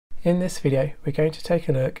In this video, we're going to take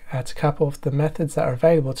a look at a couple of the methods that are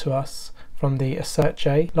available to us from the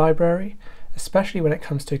AssertJ library, especially when it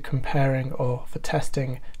comes to comparing or for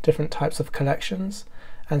testing different types of collections,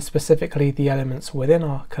 and specifically the elements within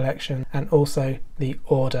our collection and also the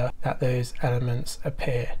order that those elements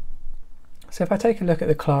appear. So if I take a look at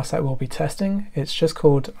the class that we'll be testing, it's just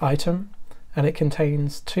called item, and it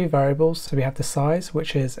contains two variables. So we have the size,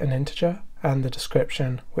 which is an integer, and the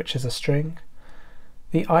description, which is a string.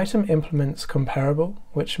 The item implements comparable,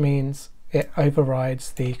 which means it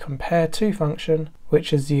overrides the compare_to function,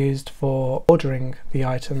 which is used for ordering the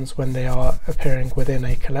items when they are appearing within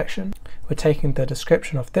a collection. We're taking the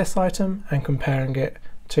description of this item and comparing it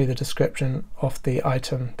to the description of the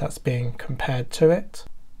item that's being compared to it.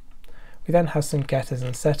 We then have some getters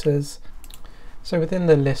and setters. So within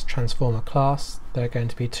the list transformer class, there are going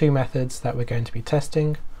to be two methods that we're going to be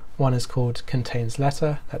testing. One is called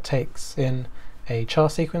contains_letter, that takes in a char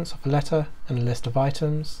sequence of a letter and a list of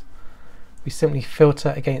items. We simply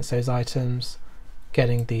filter against those items,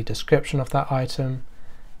 getting the description of that item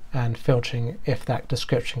and filtering if that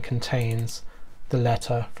description contains the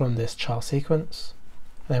letter from this char sequence.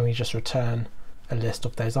 Then we just return a list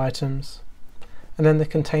of those items. And then the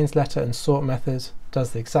contains_letter and sort method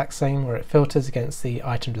does the exact same, where it filters against the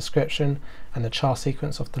item description and the char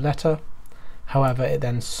sequence of the letter. However, it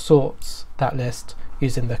then sorts that list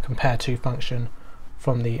using the compare_to function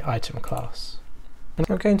from the item class. And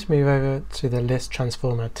I'm going to move over to the list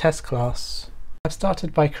transformer test class. I've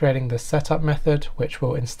started by creating the setup method, which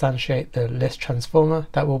will instantiate the list transformer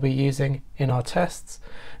that we'll be using in our tests.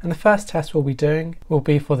 And the first test we'll be doing will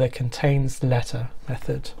be for the contains_letter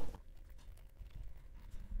method.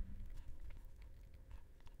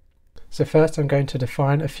 So first I'm going to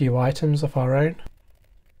define a few items of our own.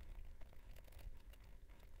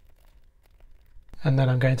 And then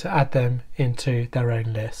I'm going to add them into their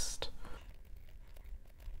own list.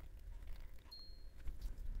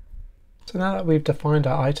 So now that we've defined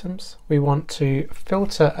our items, we want to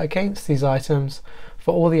filter against these items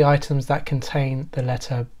for all the items that contain the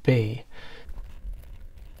letter B.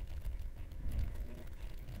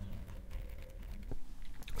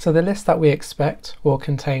 So the list that we expect will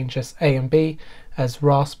contain just A and B, as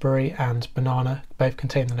raspberry and banana both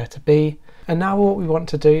contain the letter B. And now what we want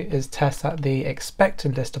to do is test that the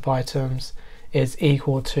expected list of items is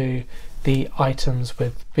equal to the items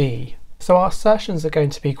with B. So our assertions are going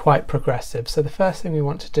to be quite progressive. So the first thing we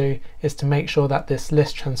want to do is to make sure that this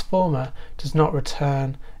list transformer does not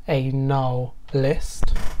return a null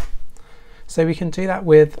list. So we can do that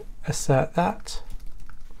with assert that.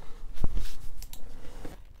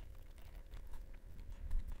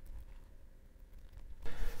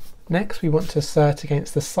 Next, we want to assert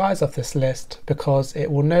against the size of this list because it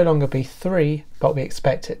will no longer be 3, but we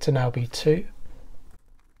expect it to now be 2.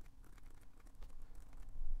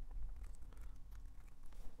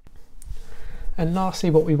 And lastly,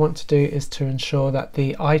 what we want to do is to ensure that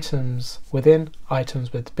the items within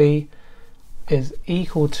items with B is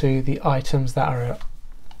equal to the items that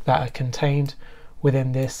are contained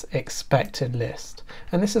within this expected list.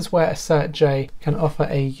 And this is where AssertJ can offer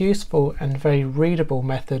a useful and very readable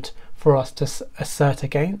method for us to assert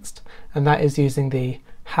against, and that is using the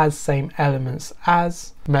has same elements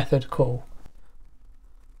as method call.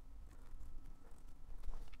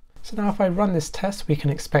 So now if I run this test, we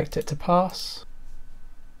can expect it to pass.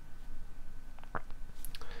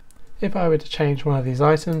 If I were to change one of these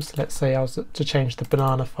items, let's say I was to change the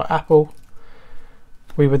banana for apple,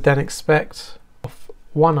 we would then expect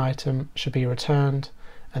one item should be returned,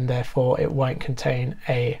 and therefore it won't contain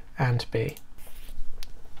A and B.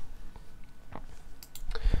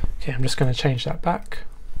 Okay, I'm just going to change that back.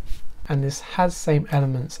 And this has same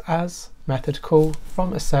elements as method call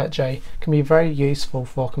from AssertJ can be very useful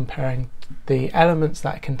for comparing the elements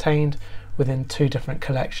that are contained within two different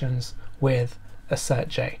collections with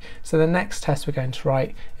AssertJ. So the next test we're going to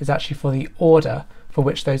write is actually for the order for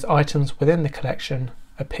which those items within the collection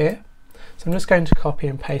appear. So I'm just going to copy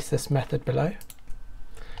and paste this method below,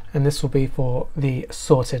 and this will be for the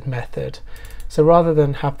sorted method. So rather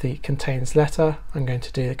than have the contains_letter, I'm going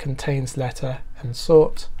to do the contains_letter and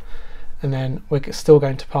sort, and then we're still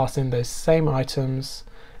going to pass in those same items,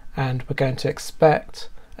 and we're going to expect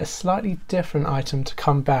a slightly different item to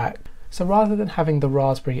come back. So rather than having the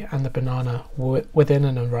raspberry and the banana within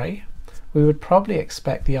an array, we would probably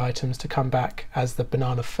expect the items to come back as the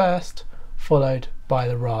banana first, followed by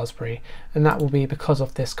the raspberry, and that will be because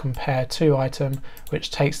of this compare_to item, which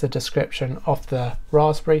takes the description of the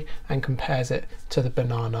raspberry and compares it to the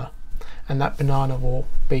banana. and that banana will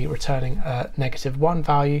be returning a -1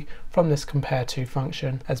 value from this compare2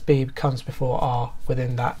 function as b comes before r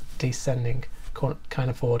within that descending kind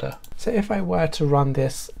of order. So if I were to run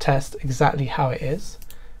this test exactly how it is,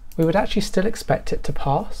 we would actually still expect it to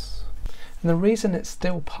pass. And the reason it's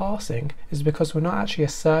still passing is because we're not actually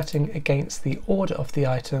asserting against the order of the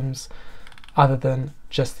items other than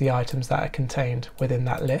just the items that are contained within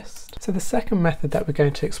that list. So the second method that we're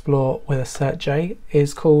going to explore with AssertJ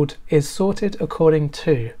is called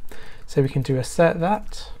isSortedAccordingTo. So we can do assert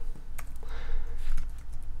that,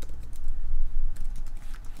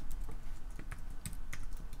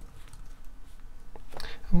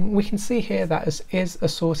 and we can see here that as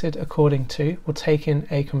isAssortedAccordingTo will take in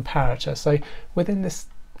a comparator. So within this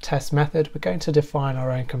test method we're going to define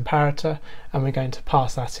our own comparator and we're going to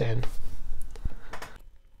pass that in.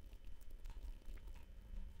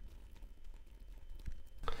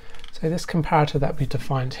 So this comparator that we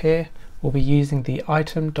defined here will be using the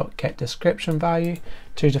item.getDescription value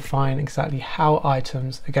to define exactly how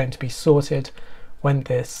items are going to be sorted when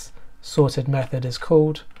this sorted method is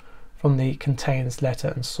called from the contains letter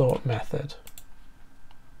and sort method.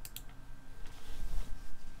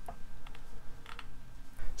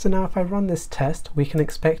 So now if I run this test, we can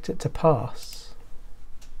expect it to pass.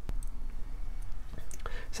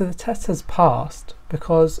 So the test has passed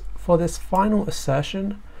because for this final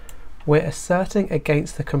assertion we're asserting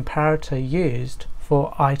against the comparator used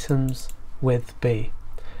for items with b.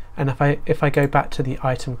 And if I go back to the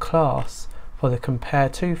item class for the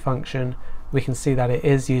compare2 function, we can see that it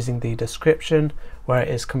is using the description where it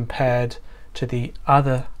is compared to the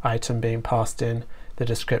other item being passed in the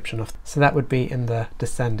description of. So that would be in the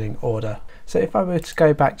descending order. So if I were to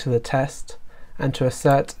go back to the test and to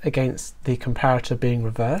assert against the comparator being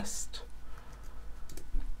reversed,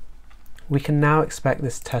 we can now expect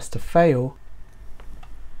this test to fail,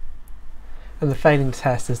 and the failing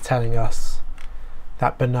test is telling us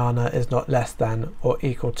that banana is not less than or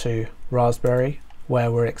equal to raspberry, where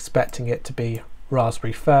we're expecting it to be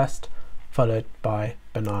raspberry first followed by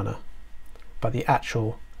banana, but the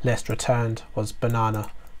actual list returned was banana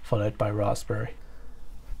followed by raspberry.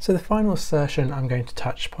 So the final assertion I'm going to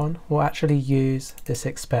touch upon will actually use this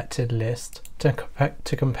expected list to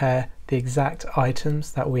compare the exact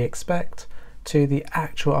items that we expect to the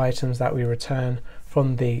actual items that we return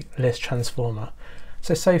from the list transformer.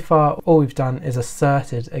 So far all we've done is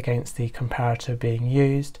asserted against the comparator being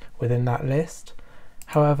used within that list.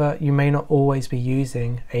 However, you may not always be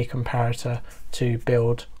using a comparator to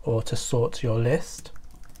build or to sort your list.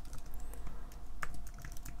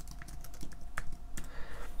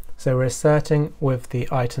 So we're asserting with the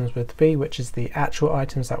items with b, which is the actual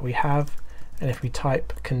items that we have, and if we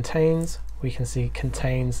type contains, we can see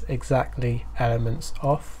contains exactly elements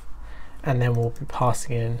of, and then we'll be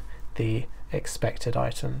passing in the expected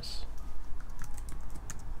items.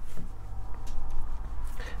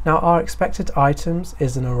 Now our expected items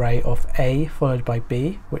is an array of A followed by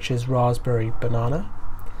B, which is raspberry, banana,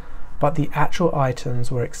 but the actual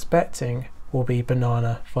items we're expecting will be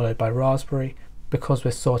banana followed by raspberry, because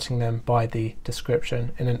we're sorting them by the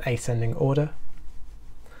description in an ascending order.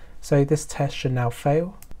 So this test should now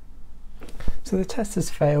fail. So the test has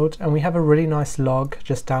failed, and we have a really nice log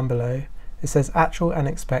just down below. It says actual and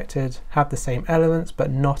expected have the same elements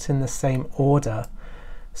but not in the same order.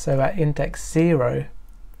 So at index 0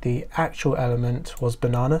 the actual element was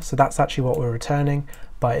banana, so that's actually what we're returning,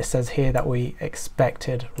 but it says here that we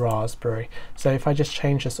expected raspberry. So if I just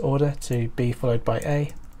change this order to B followed by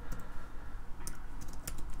A,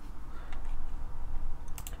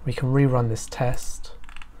 we can rerun this test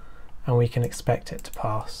and we can expect it to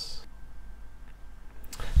pass.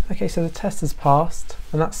 Okay, so the test has passed,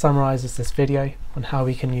 and that summarizes this video on how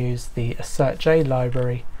we can use the AssertJ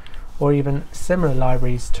library or even similar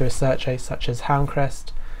libraries to AssertJ such as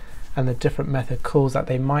Houndcrest, and the different method calls that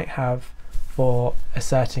they might have for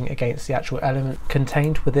asserting against the actual element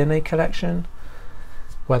contained within a collection,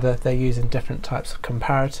 whether they're using different types of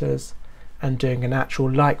comparators, and doing an actual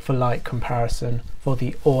like-for-like comparison for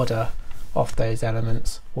the order of those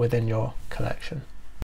elements within your collection.